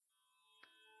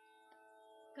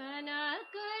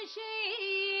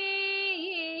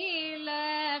ಕನಕಶೈಲ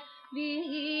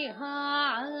ವಿಹಾರಿಣಿ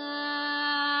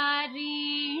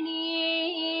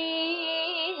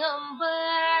ಅಂಬ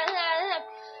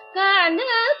ಕನಕಶೈಲ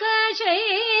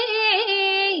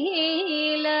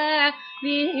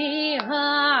ವಿಹಾರಿಣಿ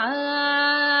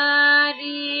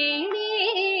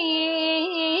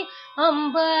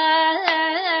ಅಂಬ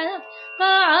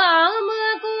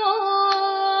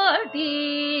ಕಾಮಕೋಟಿ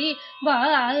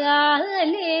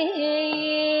ಬಾಲೆ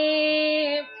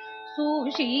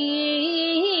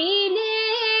ಸುಶೀಲೆ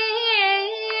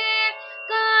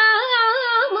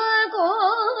ಕಾಮಕೋಟಿ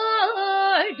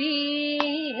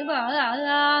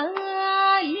ಬಾಲೆ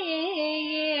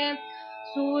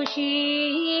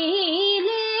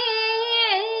ಸುಶೀಲೆ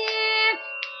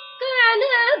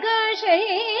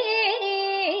ಕನಕಶೈಲ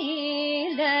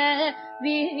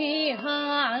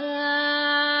Vihari.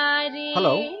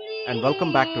 Hello and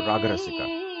welcome back to Ragarasika.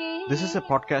 This is a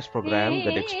podcast program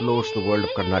that explores the world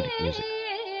of Carnatic music.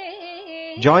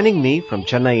 Joining me from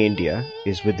Chennai, India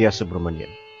is Vidya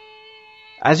Subramanian.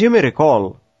 As you may recall,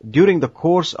 during the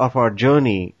course of our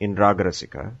journey in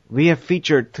Ragarasika, we have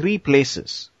featured 3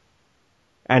 places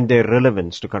and their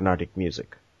relevance to Carnatic music.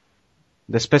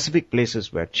 The specific places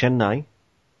were Chennai,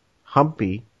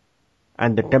 Hampi,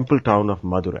 and the temple town of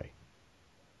Madurai.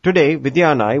 Today, Vidya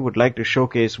and I would like to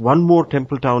showcase one more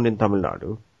temple town in Tamil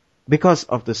Nadu because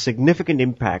of the significant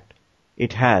impact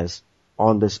it has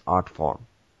on this art form.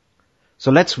 So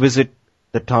let's visit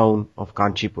the town of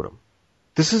Kanchipuram.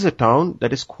 This is a town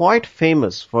that is quite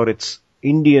famous for its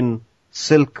Indian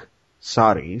silk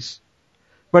saris,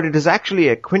 but it is actually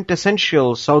a quintessential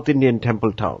South Indian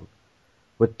temple town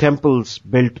with temples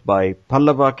built by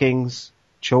Pallava kings,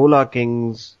 Chola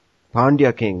kings,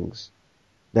 Pandya kings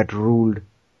that ruled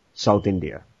South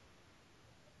India.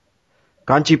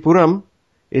 Kanchipuram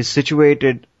is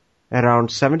situated around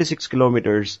 76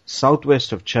 kilometers southwest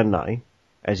of Chennai.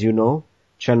 As you know,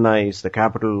 Chennai is the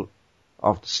capital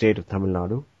of the state of Tamil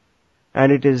Nadu, and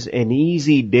it is an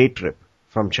easy day trip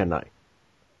from Chennai.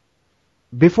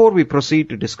 Before we proceed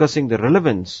to discussing the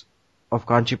relevance of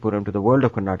Kanchipuram to the world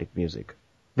of Carnatic music,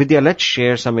 Vidya, let's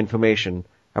share some information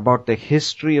about the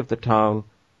history of the town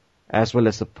as well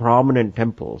as the prominent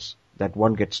temples that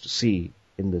one gets to see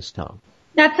in this town.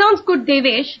 That sounds good,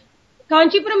 Devesh.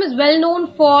 Kanchipuram is well known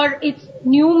for its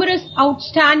numerous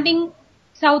outstanding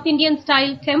South Indian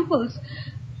style temples,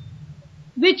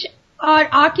 which are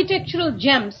architectural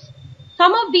gems.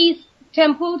 Some of these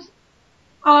temples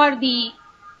are the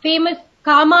famous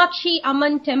Kamakshi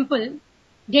Amman temple,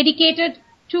 dedicated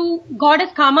to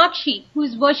goddess Kamakshi, who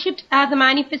is worshipped as a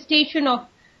manifestation of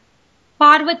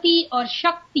Parvati or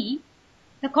Shakti,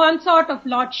 the consort of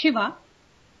Lord Shiva.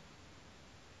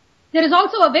 There is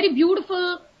also a very beautiful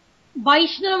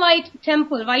Vaishnavite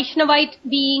temple, Vaishnavite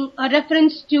being a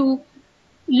reference to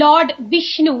Lord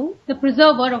Vishnu, the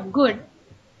preserver of good.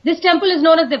 This temple is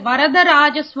known as the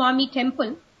Varadaraja Swami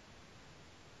temple.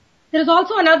 There is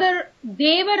also another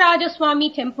Devaraja Swami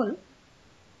temple.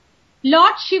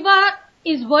 Lord Shiva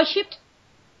is worshipped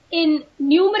in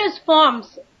numerous forms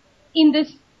in this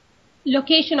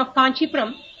location of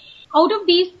Kanchipuram. Out of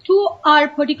these, 2 are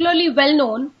particularly well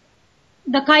known.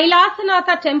 The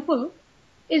Kailasanatha temple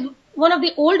is one of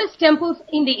the oldest temples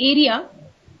in the area,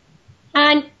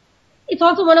 and it's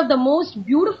also one of the most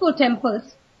beautiful temples.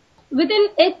 Within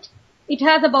it, it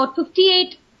has about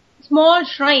 58 small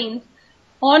shrines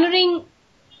honoring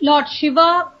Lord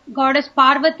Shiva, Goddess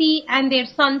Parvati, and their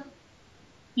sons,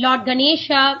 Lord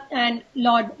Ganesha and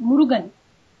Lord Murugan.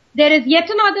 There is yet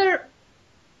another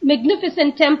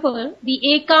magnificent temple, the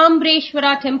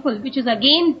Ekambreshwara temple, which is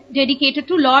again dedicated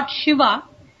to Lord Shiva.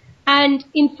 And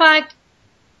in fact,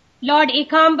 Lord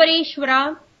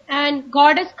Ekambreshwara and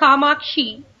Goddess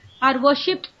Kamakshi are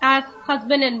worshipped as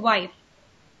husband and wife.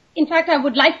 In fact, I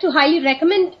would like to highly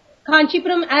recommend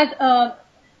Kanchipuram as a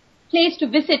place to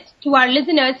visit to our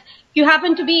listeners. If you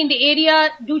happen to be in the area,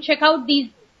 do check out these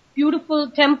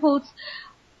beautiful temples.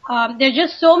 There are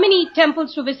just so many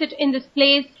temples to visit in this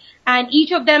place, and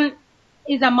each of them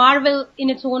is a marvel in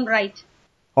its own right.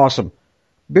 Awesome.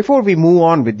 Before we move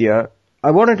on, Vidya,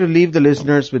 I wanted to leave the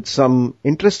listeners with some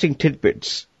interesting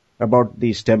tidbits about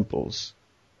these temples.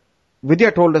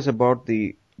 Vidya told us about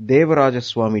the Devaraja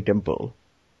Swami temple.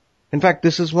 In fact,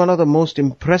 this is one of the most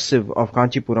impressive of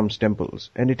Kanchipuram's temples,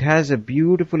 and it has a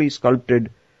beautifully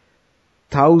sculpted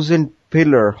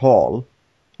 1,000-pillar hall,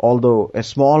 although a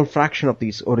small fraction of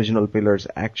these original pillars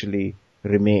actually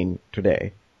remain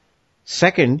today.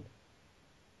 Second,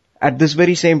 at this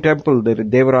very same temple, the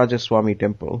Devaraja Swami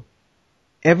temple,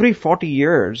 every 40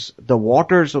 years, the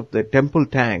waters of the temple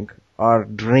tank are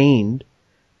drained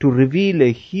to reveal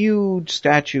a huge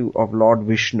statue of Lord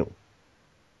Vishnu.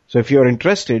 So if you're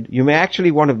interested, you may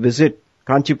actually want to visit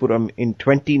Kanchipuram in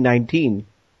 2019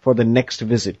 for the next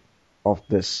visit of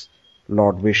this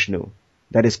Lord Vishnu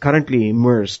that is currently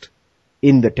immersed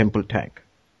in the temple tank.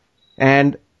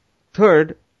 And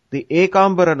third, the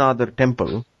Ekambaranadar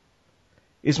temple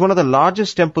is one of the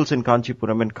largest temples in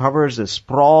Kanchipuram and covers a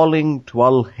sprawling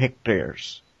 12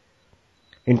 hectares.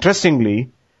 Interestingly,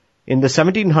 in the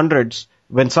 1700s,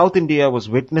 when South India was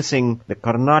witnessing the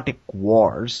Carnatic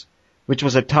Wars, which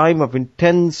was a time of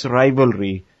intense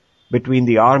rivalry between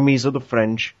the armies of the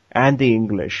French and the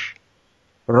English,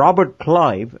 Robert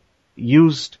Clive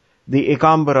used the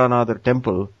Ekambaranadar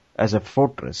temple as a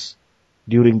fortress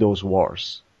during those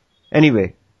wars.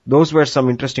 Anyway, those were some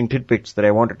interesting tidbits that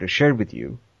I wanted to share with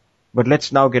you. But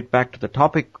let's now get back to the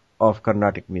topic of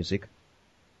Carnatic music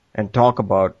and talk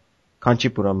about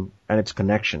Kanchipuram and its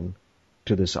connection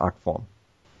to this art form.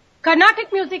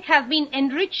 Carnatic music has been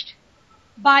enriched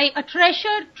by a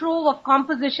treasure trove of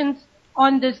compositions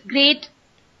on this great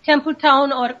temple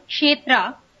town or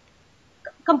kshetra.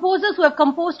 Composers who have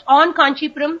composed on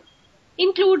Kanchipuram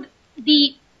include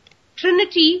the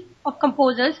trinity of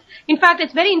composers. In fact,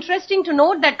 it's very interesting to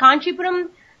note that Kanchipuram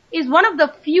is one of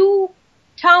the few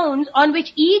towns on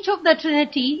which each of the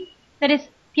trinity, that is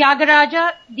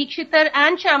Tyagaraja, Dikshitar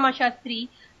and Shyama Shastri,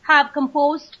 have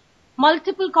composed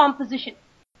multiple compositions.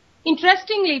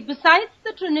 Interestingly, besides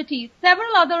the trinity,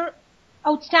 several other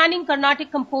outstanding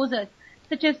Carnatic composers,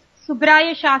 such as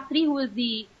Subraya Shastri, who is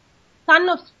the son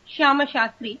of Shyama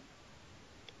Shastri,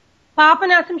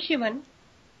 Papanasam Shivan,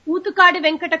 Utukadi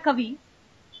Venkata Kavi,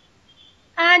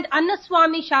 and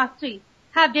Annaswamy Shastri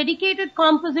have dedicated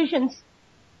compositions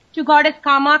to goddess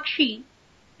Kamakshi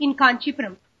in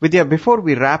Kanchipuram. Vidya, before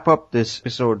we wrap up this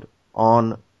episode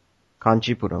on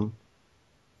Kanchipuram,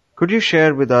 could you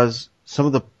share with us some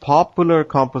of the popular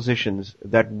compositions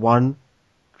that one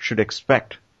should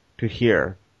expect to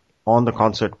hear on the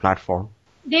concert platform?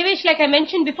 Devesh, like I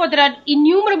mentioned before, there are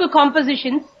innumerable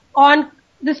compositions on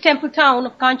this temple town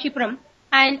of Kanchipuram,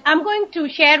 and I'm going to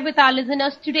share with our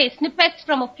listeners today snippets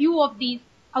from a few of these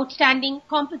outstanding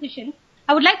compositions.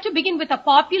 I would like to begin with a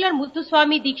popular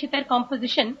Muthuswami Dikshitar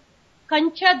composition,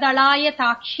 Kancha Dalaya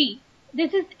Takshi.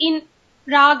 This is in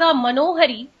Raga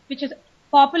Manohari, which is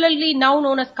popularly now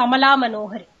known as Kamala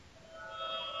Manohari.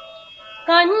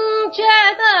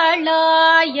 Kancha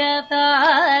Dalaya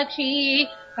Takshi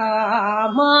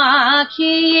Kamakshi,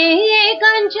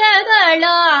 Kancha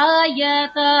Dalaya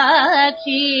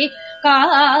Takshi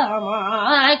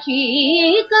Kamakshi,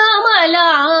 Kamala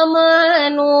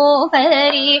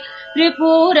Manohari,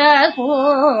 Tripura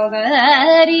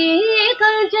Sundari,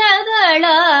 Kancha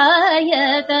Dalaya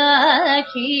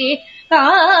Takshi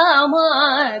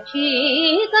Kamakshi,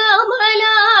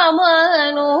 Kamala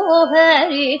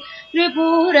Manohari,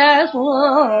 Tripura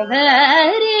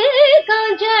Sundari,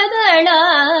 Kancha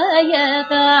Dalaya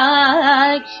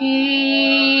Takshi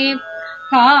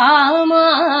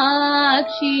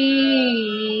Kamakshi.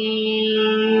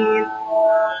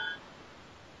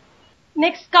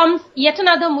 Next comes yet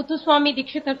another Muthuswami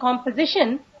Dikshitar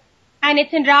composition, and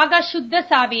it's in Raga Shuddha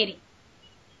Saveri.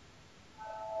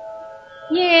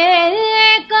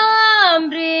 Ye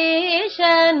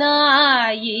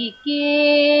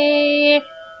Kamreshanayike,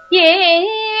 Ye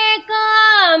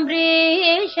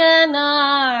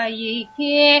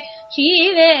Kamreshanayike,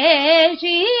 Shive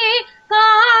Shri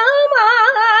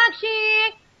Kamakshi,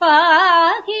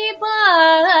 Pahi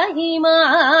Pahi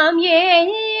Mam, Ye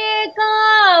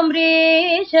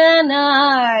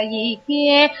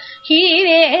Kamreshanayike,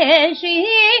 Shive Shri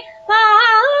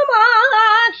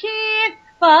Kamakshi,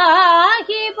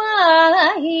 Pahi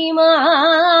Pahi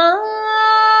Mam.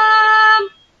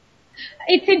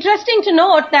 It's interesting to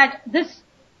note that this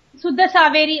Shuddha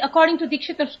Saveri, according to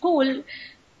Dikshitar school,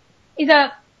 is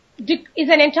an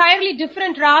entirely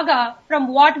different raga from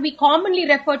what we commonly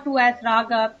refer to as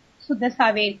Raga Shuddha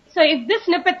Saveri. So if this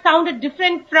snippet sounded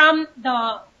different from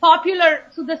the popular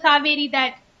Shuddha Saveri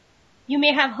that you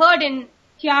may have heard in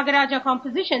Tyagaraja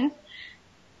compositions,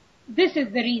 this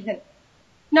is the reason.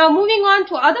 Now moving on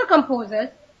to other composers,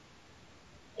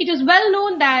 it is well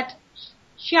known that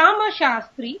Shyama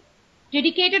Shastri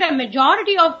dedicated a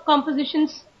majority of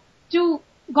compositions to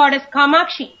goddess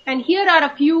Kamakshi, and here are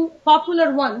a few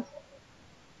popular ones.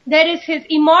 There is his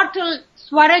immortal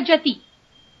Swarajati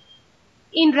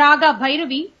in Raga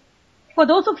Bhairavi. For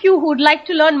those of you who would like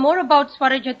to learn more about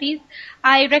Swarajatis,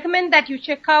 I recommend that you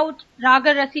check out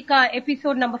Raga Rasika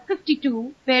episode number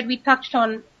 52, where we touched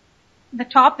on the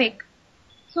topic.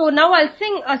 So now I'll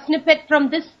sing a snippet from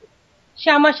this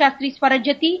Shyama Shastri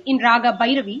Swarajati in Raga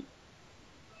Bhairavi.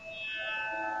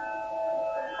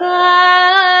 Kamakshi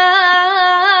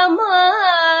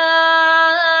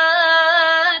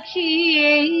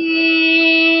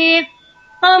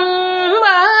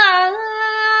Amba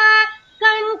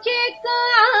Kanchipuram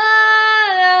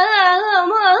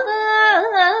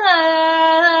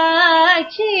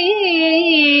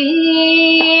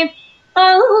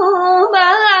Amba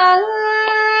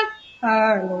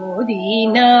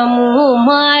Anudinamu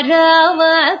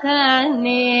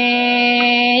Maravakane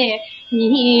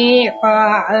Ni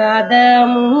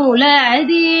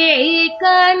Padamuladi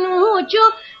Kanuchu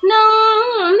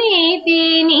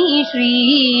Namnitini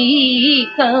Shri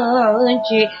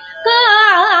Kanchi Kamakshi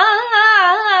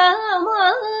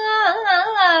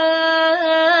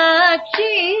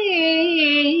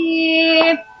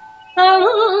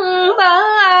Amba.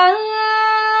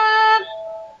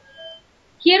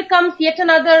 Here comes yet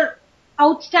another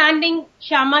outstanding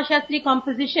Shyama Shastri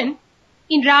composition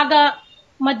in Raga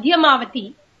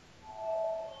Madhyamavati.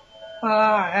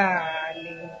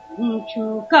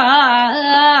 Palinchu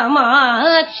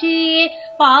Kamakshi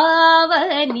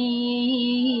Pavani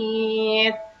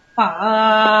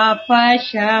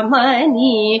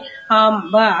Papashamani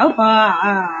Amba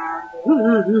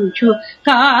Palinchu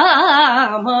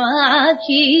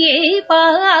Kamakshi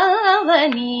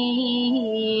Pavani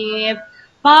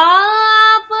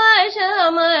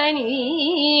Papashamani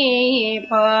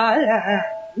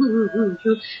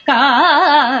Palinchu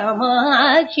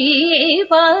Kamakshi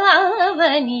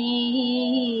Pavani.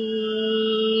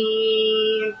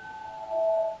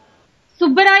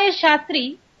 Subbaraya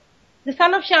Shastri, the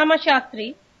son of Shyama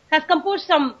Shastri, has composed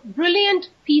some brilliant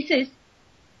pieces,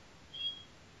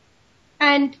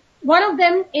 and one of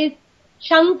them is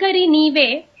Shankari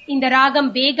Nive in the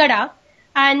Ragam Begada,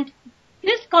 and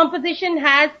this composition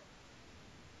has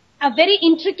a very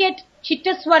intricate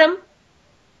Chittaswaram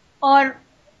or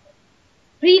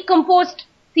pre-composed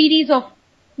series of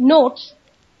notes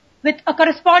with a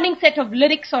corresponding set of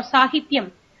lyrics or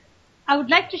sahityam. I would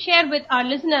like to share with our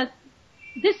listeners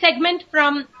this segment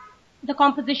from the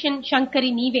composition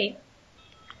Shankari Nive.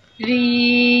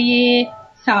 Re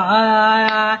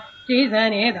sa re sa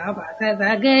ne da pa sa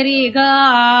sa ga re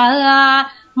ga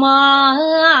ma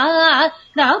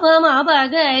da pa ma pa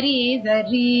ga re sa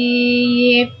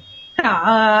re sa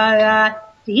re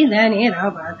sa ne da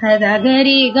pa sa sa ga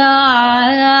re ga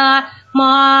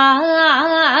ma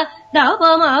da pa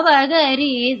ma pa ga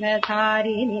re sa sa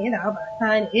re ne da pa sa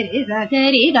ne re sa ga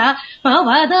re ga ma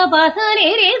pa da pa sa ne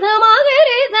re sa ma ga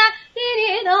re sa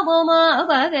re da pa ma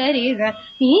pa ga re sa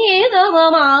ni da pa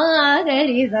ma ga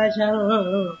re sa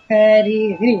Shankari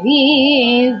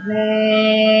Nive.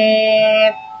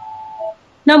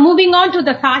 Now moving on to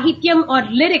the sahityam or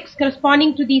lyrics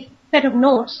corresponding to these set of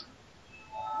notes.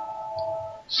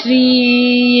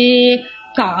 Shri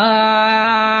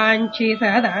Kanchi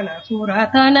Sadana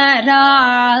Suratana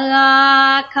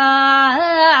Raka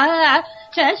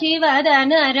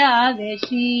Shashivadana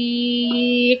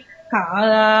Raveshi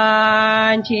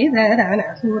Kanchi Sadana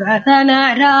Suratana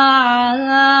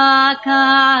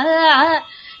Raka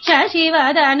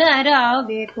Shashivadana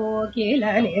Ravi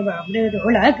Kokilane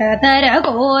Vamridula Katara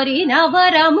Kori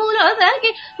Navaramula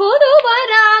Saki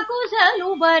Pudubara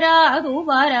Kusalubara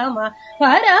Dubarama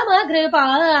Parama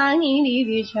Kripani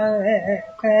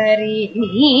Vishakari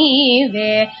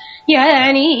Nive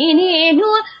Yanini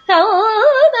Nu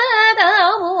Saudada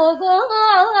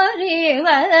Mugori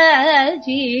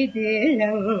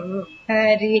Vajitilam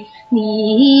Hari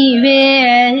Nive.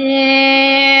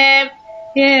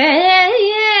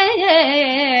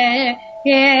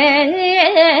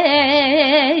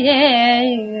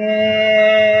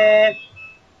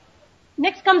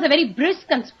 Next comes a very brisk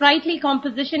and sprightly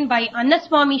composition by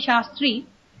Annaswamy Shastri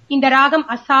in the Ragam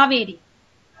Asaveri.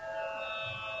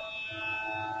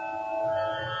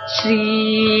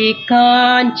 Shri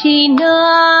Kanchi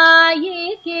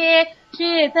Nayike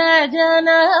Shrita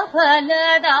Jana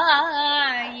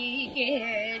Phaladayike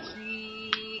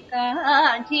Shri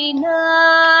Kanchi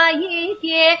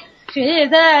Nayike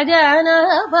Shrita Jana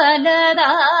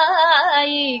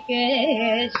Phaladayike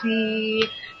Shri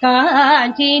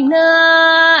Kanchi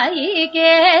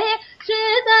Nayike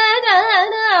Shrita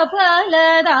Jana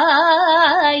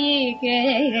Phaladayike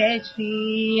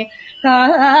Shri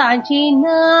Kanchi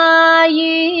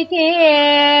Nayike.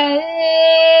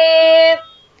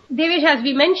 Devesh, as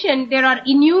we mentioned, there are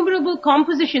innumerable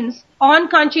compositions on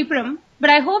Kanchipuram, but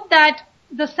I hope that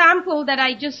the sample that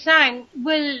I just sang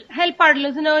will help our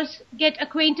listeners get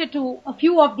acquainted to a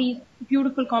few of these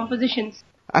beautiful compositions.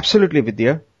 Absolutely,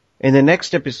 Vidya. In the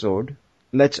next episode,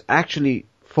 let's actually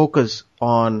focus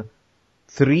on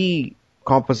 3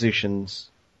 compositions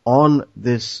on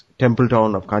this temple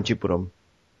town of Kanchipuram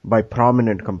by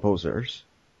prominent composers.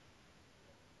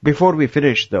 Before we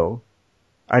finish, though,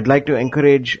 I'd like to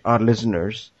encourage our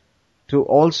listeners to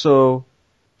also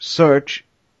search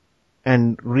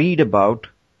and read about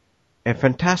a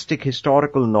fantastic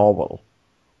historical novel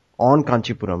on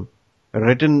Kanchipuram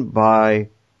written by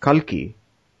Kalki.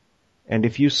 And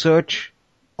if you search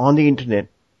on the internet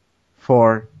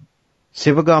for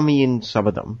Sivagami in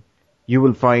Sabadam, you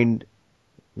will find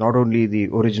not only the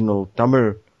original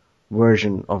Tamil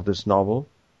version of this novel,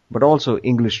 but also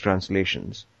English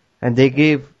translations. And they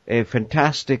gave a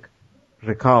fantastic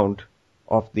recount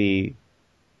of the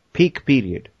peak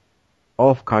period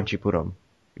of Kanchipuram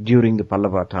during the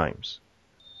Pallava times.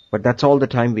 But that's all the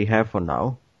time we have for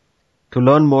now. To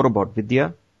learn more about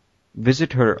Vidya,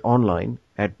 visit her online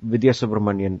at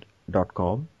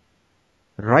vidyasubramanian.com.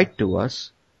 Write to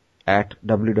us at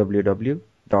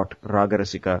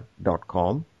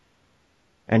www.ragarasika.com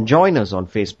and join us on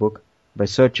Facebook by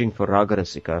searching for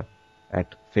Ragarasika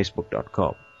at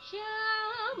facebook.com.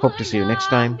 Hope to see you next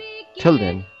time. Till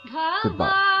then,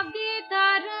 goodbye.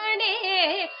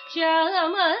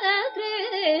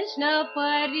 Krishna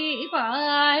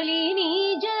Paripalini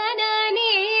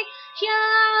Janani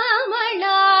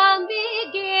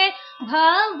Shyamalambike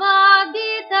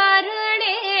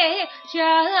Bhavabhitarane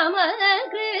Shyama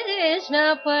Krishna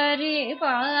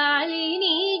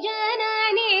Paripalini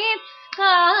Janani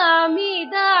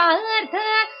Kamidartha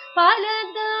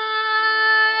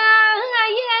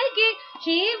Paladayaki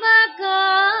Shiva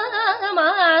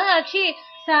Kamakshi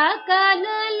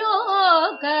Sakala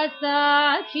Loka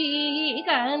Sakshi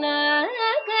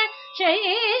Kanaka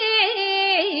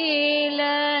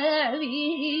Shaila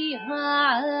Viha